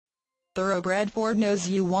Thoroughbred Ford knows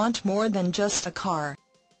you want more than just a car.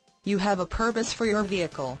 You have a purpose for your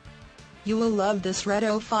vehicle. You will love this red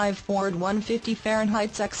 05 Ford 150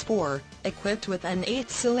 Fahrenheit FX4, equipped with an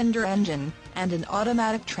 8-cylinder engine and an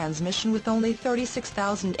automatic transmission with only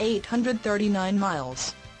 36,839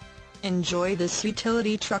 miles. Enjoy this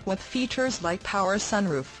utility truck with features like power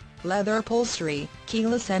sunroof, leather upholstery,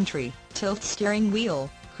 keyless entry, tilt steering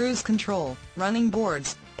wheel, cruise control, running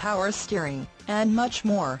boards, power steering, and much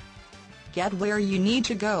more. Get where you need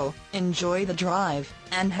to go, enjoy the drive,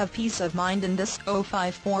 and have peace of mind in this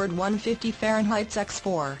 05 Ford 150 Fahrenheit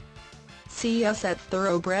FX4. See us at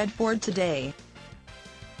Thoroughbred Ford today.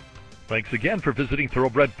 Thanks again for visiting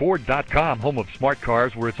thoroughbredford.com, home of smart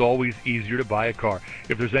cars, where it's always easier to buy a car.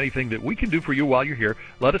 If there's anything that we can do for you while you're here,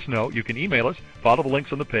 let us know. You can email us, follow the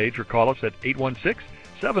links on the page, or call us at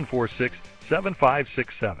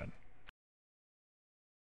 816-746-7567.